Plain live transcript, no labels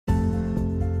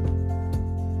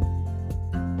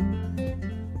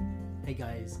Hey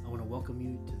guys, I want to welcome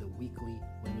you to the weekly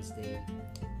Wednesday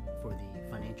for the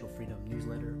Financial Freedom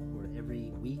newsletter, where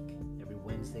every week, every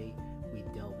Wednesday, we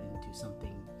delve into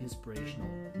something inspirational,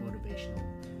 motivational,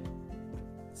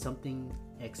 something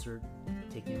excerpt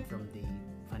taken from the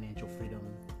Financial Freedom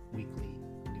weekly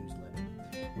newsletter.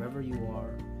 Wherever you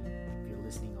are, if you're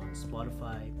listening on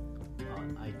Spotify,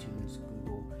 on iTunes,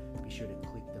 Google, be sure to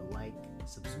click the like,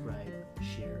 subscribe,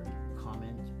 share,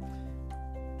 comment.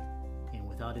 And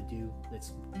without ado,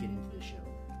 let's get into the show.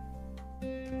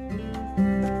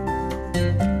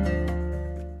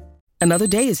 Another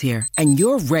day is here, and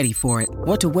you're ready for it.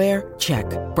 What to wear? Check.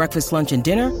 Breakfast, lunch, and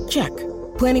dinner? Check.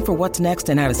 Planning for what's next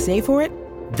and how to save for it?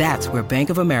 That's where Bank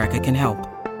of America can help.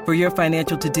 For your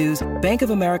financial to-dos, Bank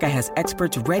of America has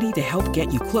experts ready to help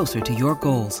get you closer to your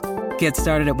goals. Get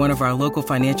started at one of our local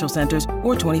financial centers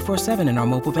or 24/7 in our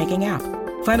mobile banking app.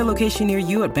 Find a location near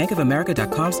you at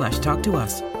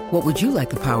bankofamerica.com/talktous. What would you like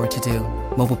the power to do?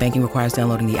 Mobile banking requires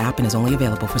downloading the app and is only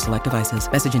available for select devices.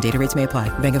 Message and data rates may apply.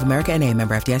 Bank of America N.A.,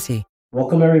 member FDIC.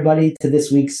 Welcome, everybody, to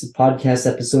this week's podcast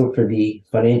episode for the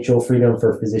Financial Freedom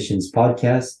for Physicians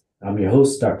podcast. I'm your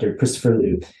host, Dr. Christopher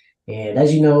Liu. And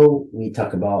as you know, we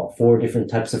talk about 4 different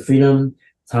types of freedom: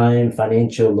 time,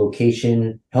 financial,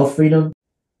 location, health freedom.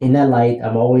 In that light,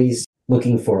 I'm always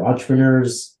looking for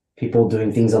entrepreneurs, people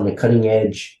doing things on the cutting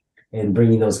edge, and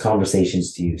bringing those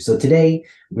conversations to you. So today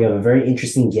we have a very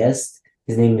interesting guest.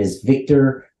 His name is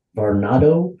Victor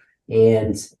Varnado,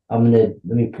 and let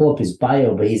me pull up his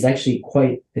bio, but he's actually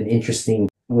quite an interesting,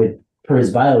 per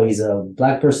his bio, he's a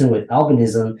Black person with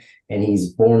albinism, and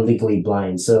he's born legally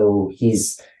blind. So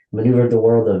he's maneuvered the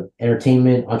world of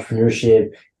entertainment, entrepreneurship,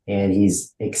 and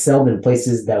he's excelled in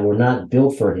places that were not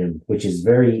built for him, which is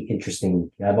very interesting.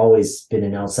 I've always been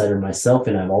an outsider myself,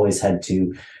 and I've always had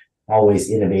to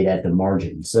innovate at the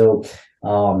margin. So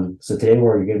today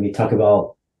we're going to be talking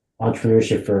about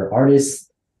entrepreneurship for artists.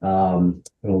 And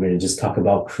we're going to just talk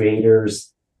about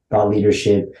creators, thought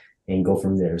leadership, and go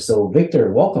from there. So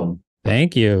Victor, welcome.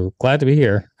 Thank you. Glad to be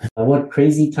here. What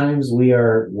crazy times we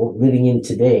are living in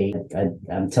today.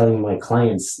 I'm telling my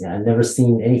clients, I've never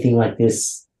seen anything like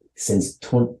this since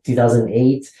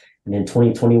 2008. And then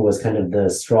 2020 was kind of the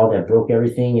straw that broke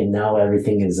everything. And now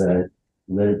everything is a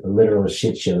literal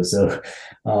shit show. So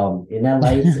in that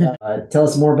light, tell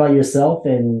us more about yourself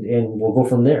and we'll go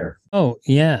from there. Oh,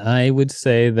 yeah. I would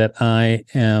say that I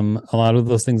am a lot of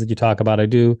those things that you talk about. I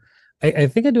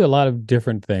think I do a lot of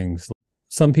different things.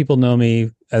 Some people know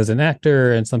me as an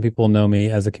actor, and some people know me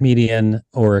as a comedian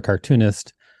or a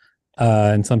cartoonist.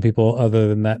 And some people other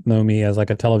than that know me as like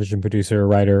a television producer,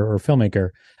 writer, or filmmaker.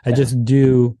 I just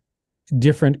do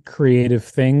different creative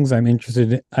things. I'm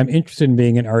interested in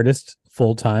being an artist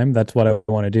full time. That's what I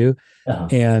want to do. Uh-huh.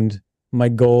 And my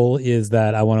goal is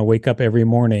that I want to wake up every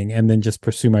morning and then just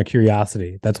pursue my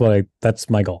curiosity. That's my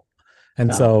goal.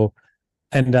 And so,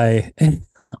 and I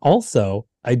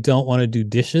don't want to do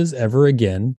dishes ever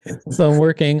again. So I'm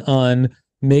working on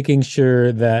making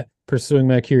sure that pursuing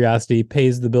my curiosity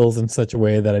pays the bills in such a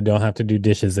way that I don't have to do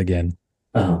dishes again.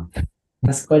 Uh-huh.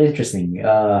 That's quite interesting.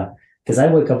 Because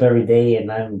I wake up every day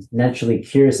and I'm naturally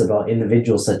curious about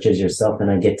individuals such as yourself,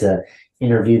 and I get to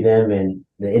interview them, and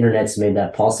the internet's made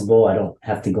that possible. I don't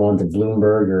have to go onto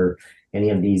Bloomberg or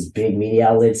any of these big media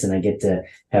outlets, and I get to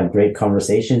have great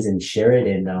conversations and share it.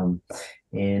 And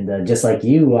just like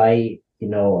you,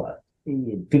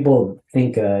 people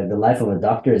think the life of a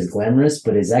doctor is glamorous,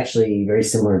 but it's actually very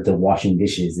similar to washing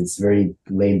dishes. It's very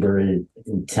labor and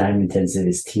time intensive.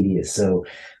 It's tedious. So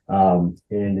and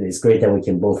it's great that we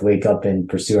can both wake up and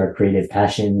pursue our creative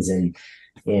passions and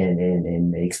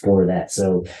explore that.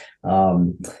 So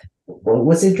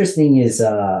what's interesting is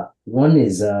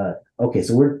okay,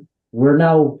 so we're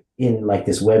now in like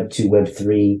this Web 2, Web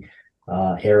 3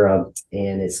 era,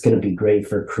 and it's going to be great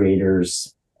for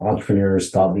creators, entrepreneurs,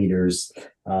 thought leaders.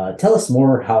 Tell us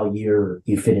more how you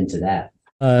fit into that.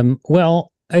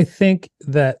 Well, I think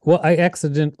that I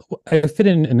fit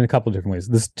in a couple of different ways.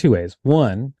 There's 2 ways.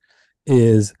 One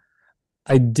is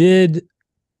I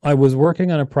was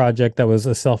working on a project that was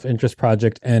a self-interest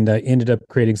project, and I ended up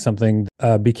creating something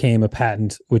became a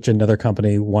patent, which another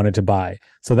company wanted to buy.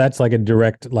 So that's like a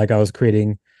direct, like I was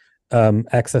creating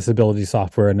accessibility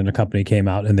software, and then a company came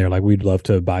out and they're like, we'd love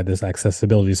to buy this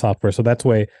accessibility software. So that's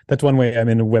one way I'm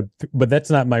in a web, but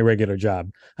that's not my regular job.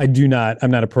 I'm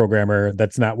not a programmer.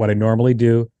 That's not what I normally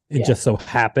do. It just so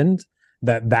happened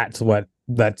that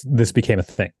this became a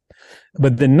thing.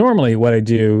 But then normally what I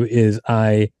do is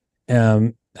I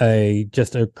am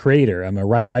just a creator. I'm a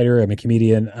writer, I'm a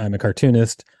comedian, I'm a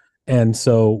cartoonist. And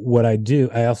so what I do,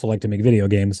 I also like to make video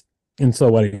games. And so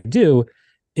what I do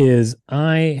is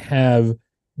I have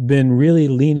been really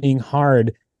leaning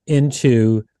hard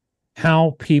into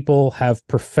how people have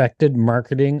perfected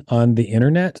marketing on the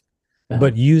internet,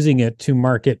 but using it to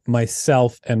market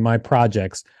myself and my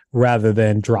projects rather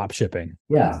than drop shipping.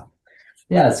 Yeah.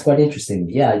 Yeah, it's quite interesting.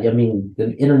 Yeah, I mean,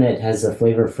 the internet has a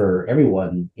flavor for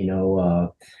everyone, and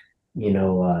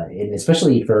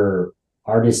especially for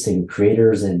artists and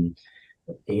creators and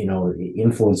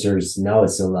influencers. Now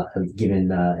it's a lot given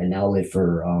an outlet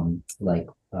for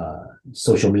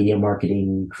social media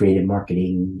marketing, creative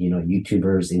marketing,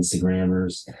 YouTubers,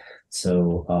 Instagrammers.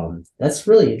 So that's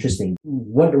really interesting.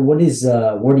 What is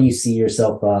where do you see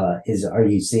yourself? Are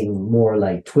you seeing more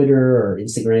like Twitter or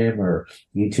Instagram or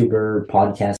YouTuber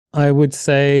podcast? I would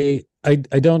say I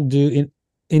don't do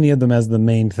any of them as the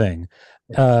main thing.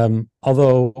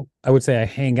 Although I would say I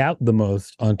hang out the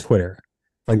most on Twitter.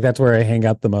 Like that's where I hang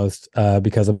out the most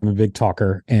because I'm a big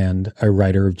talker and a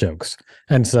writer of jokes.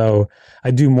 And so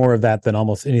I do more of that than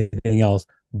almost anything else.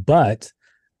 But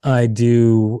I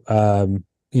do,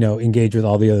 engage with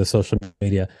all the other social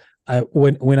media.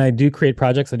 When I do create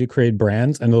projects, I do create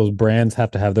brands, and those brands have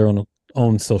to have their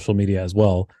own social media as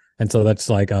well. And so that's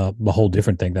like a whole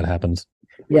different thing that happens.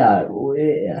 Yeah,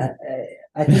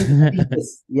 I think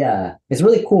it's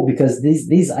really cool because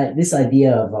this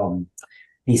idea of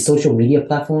these social media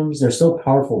platforms, they're so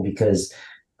powerful because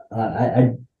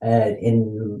in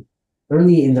the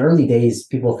early days,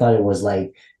 people thought it was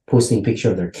like posting a picture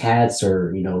of their cats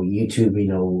or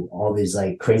YouTube, all these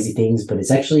like crazy things, but it's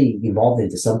actually evolved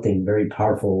into something very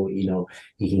powerful. You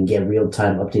can get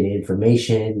real-time updated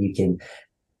information, you can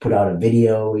put out a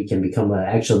video, you can become an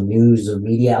actual news or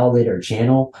media outlet or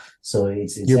channel. So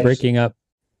it's you're breaking up.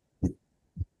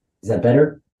 Is that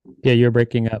better? Yeah, you're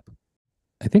breaking up.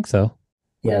 I think so.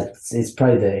 Yeah, it's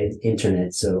probably the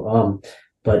internet. So,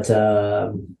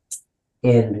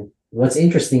 and what's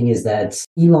interesting is that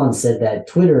Elon said that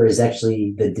Twitter is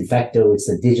actually the de facto, it's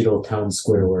the digital town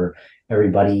square where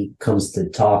everybody comes to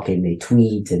talk and they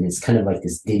tweet, and it's kind of like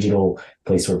this digital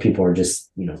place where people are just,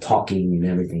 talking and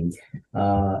everything.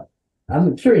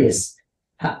 I'm curious,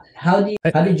 how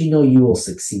did you know you will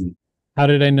succeed? How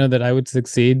did I know that I would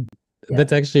succeed? Yeah.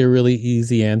 That's actually a really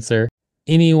easy answer.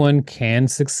 Anyone can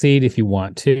succeed if you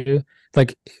want to.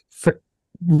 Like,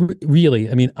 really,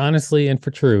 I mean, honestly and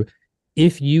for true,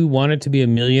 if you wanted to be a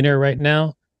millionaire right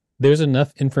now, there's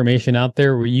enough information out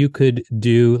there where you could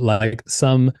do like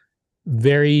some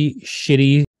very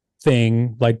shitty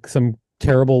thing, like some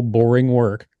terrible, boring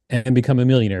work, and become a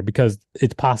millionaire, because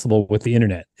it's possible with the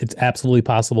internet. It's absolutely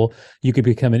possible. You could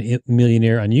become a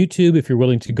millionaire on YouTube if you're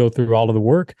willing to go through all of the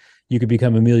work. You could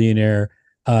become a millionaire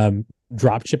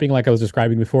drop shipping, like I was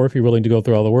describing before. If you're willing to go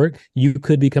through all the work, you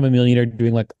could become a millionaire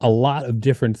doing like a lot of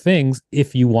different things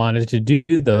if you wanted to do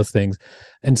those things.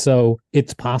 And so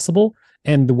it's possible.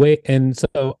 And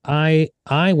so I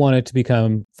wanted to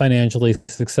become financially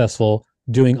successful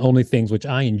doing only things which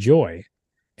I enjoy.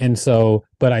 And so,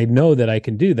 but I know that I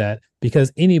can do that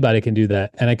because anybody can do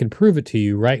that. And I can prove it to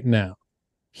you right now.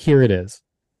 Here it is.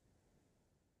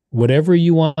 Whatever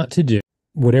you want to do,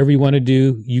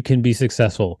 you can be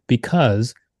successful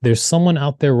because there's someone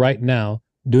out there right now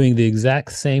doing the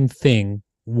exact same thing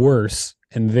worse,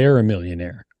 and they're a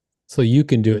millionaire. So you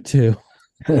can do it too.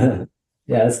 Yeah,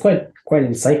 it's quite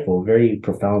insightful, very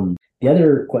profound.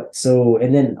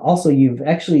 And then also you've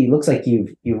actually, looks like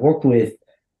you've worked with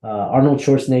Arnold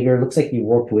Schwarzenegger. Looks like you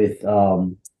worked with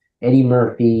Eddie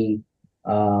Murphy,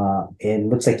 and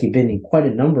looks like you've been in quite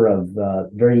a number of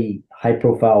very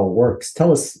high-profile works.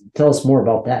 Tell us more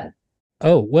about that.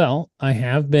 Oh, well, I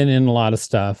have been in a lot of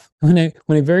stuff. When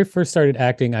I very first started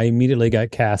acting, I immediately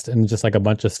got cast in just like a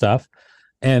bunch of stuff.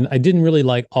 And I didn't really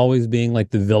like always being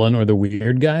like the villain or the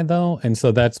weird guy, though. And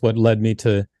so that's what led me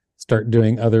to start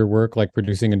doing other work like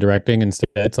producing and directing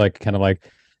instead. So I kind of like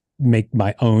make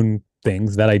my own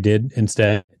things that I did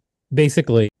instead.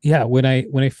 Basically, yeah, when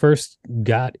I first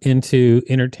got into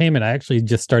entertainment, I actually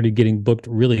just started getting booked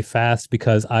really fast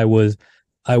because I was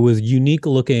unique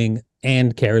looking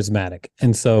and charismatic.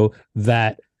 And so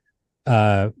that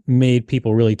made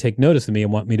people really take notice of me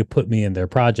and want me to put me in their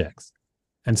projects.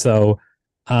 And so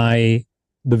the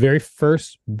very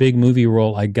first big movie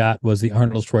role I got was the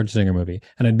Arnold Schwarzenegger movie.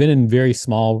 And I'd been in very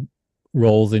small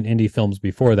roles in indie films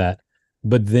before that.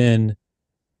 But then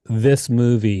this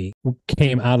movie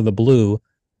came out of the blue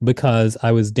because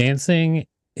I was dancing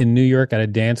in New York at a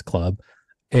dance club.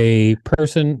 A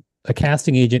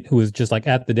casting agent who was just like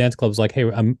at the dance club was like,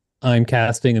 "Hey, I'm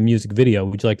casting a music video.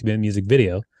 Would you like to be in a music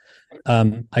video?"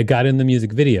 I got in the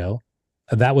music video.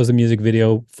 That was a music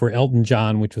video for Elton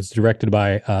John, which was directed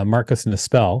by Marcus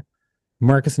Nispel.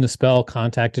 Marcus Nispel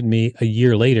contacted me a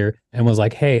year later and was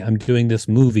like, "Hey, I'm doing this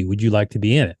movie. Would you like to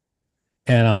be in it?"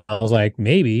 And I was like,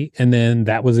 "Maybe." And then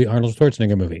that was the Arnold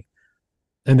Schwarzenegger movie.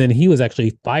 And then he was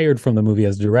actually fired from the movie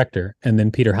as director. And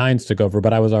then Peter Hines took over,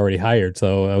 but I was already hired,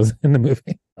 so I was in the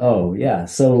movie. Oh yeah.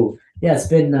 So yeah, it's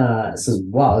been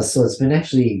wow. So it's been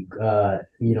actually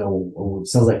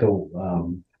sounds like a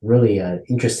really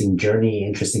interesting journey,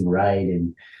 interesting ride,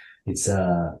 and it's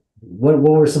what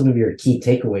were some of your key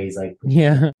takeaways like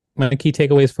Yeah. My key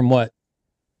takeaways from what?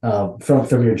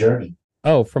 From your journey?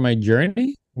 Oh, from my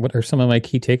journey? What are some of my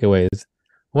key takeaways?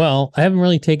 Well, I haven't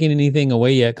really taken anything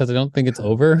away yet because I don't think it's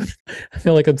over. I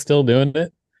feel like I'm still doing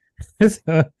it.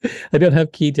 So I don't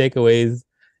have key takeaways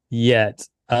yet.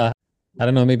 I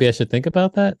don't know. Maybe I should think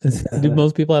about that. Do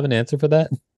most people have an answer for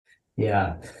that?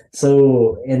 Yeah.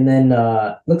 So and then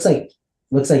looks like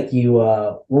you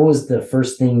what was the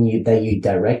first thing you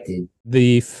directed?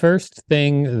 The first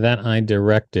thing that I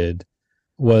directed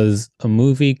was a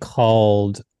movie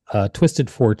called Twisted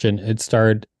Fortune. It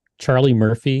starred Charlie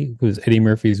Murphy, who's Eddie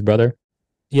Murphy's brother.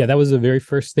 Yeah, that was the very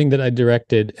first thing that I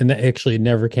directed, and that actually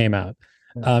never came out.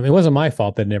 It wasn't my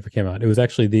fault that it never came out. It was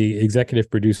actually the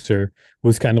executive producer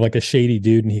was kind of like a shady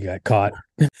dude, and he got caught.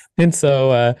 And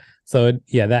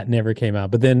yeah, that never came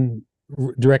out. But then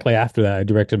directly after that, I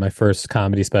directed my first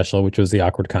comedy special, which was the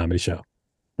Awkward Comedy Show.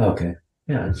 Okay.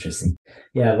 Yeah, interesting.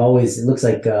 Yeah, it looks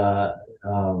like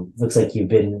you've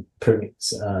been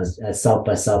at South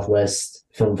by Southwest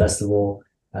Film Festival.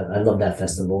 I love that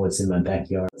festival. It's in my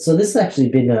backyard. So this has actually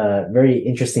been a very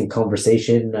interesting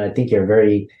conversation. I think you're a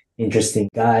very interesting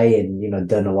guy and,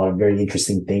 done a lot of very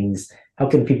interesting things. How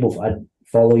can people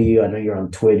follow you? I know you're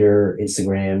on Twitter,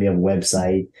 Instagram, you have a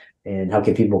website, and how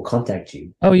can people contact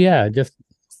you? Oh yeah, just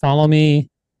follow me.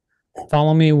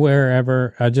 Follow me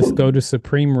wherever. Just go to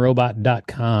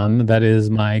supremerobot.com. That is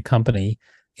my company.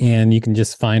 And you can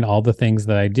just find all the things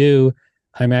that I do.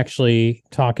 I'm actually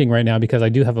talking right now because I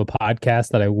do have a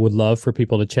podcast that I would love for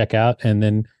people to check out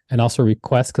and also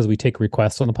request, because we take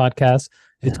requests on the podcast.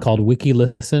 It's called Wiki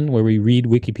Listen, where we read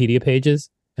Wikipedia pages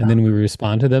and then we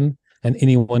respond to them. And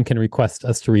anyone can request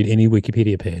us to read any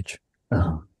Wikipedia page.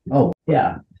 Oh,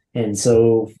 yeah. And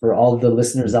so for all the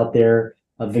listeners out there,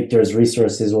 Victor's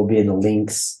resources will be in the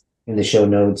links in the show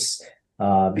notes.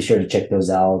 Be sure to check those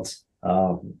out.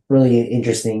 Really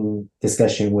interesting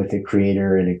discussion with a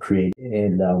creator and a creator.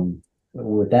 And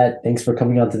with that, thanks for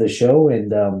coming on to the show.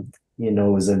 And, it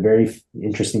was a very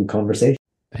interesting conversation.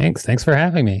 Thanks for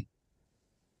having me.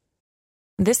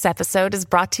 This episode is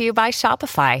brought to you by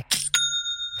Shopify.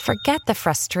 Forget the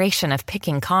frustration of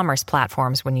picking commerce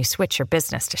platforms when you switch your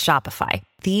business to Shopify,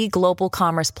 the global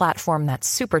commerce platform that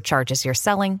supercharges your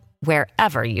selling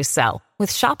wherever you sell. With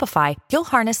Shopify, you'll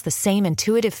harness the same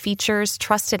intuitive features,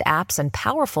 trusted apps, and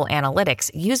powerful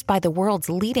analytics used by the world's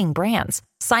leading brands.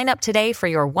 Sign up today for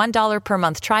your $1 per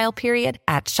month trial period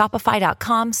at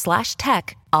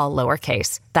shopify.com/tech, all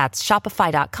lowercase. That's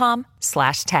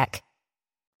shopify.com/tech.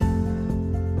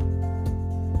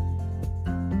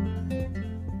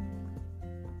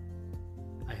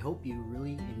 I hope you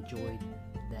really enjoyed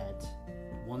that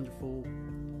wonderful,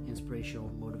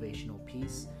 inspirational, motivational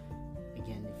piece.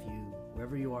 Again,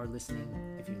 wherever you are listening,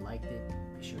 if you liked it,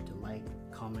 be sure to like,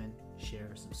 comment, share,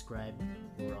 subscribe.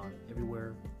 We're on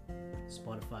everywhere: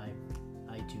 Spotify,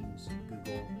 iTunes,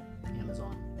 Google,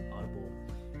 Amazon, Audible.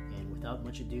 And without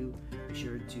much ado, be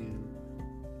sure to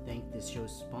thank this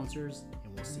show's sponsors,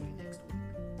 and we'll see you next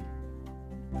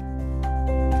week.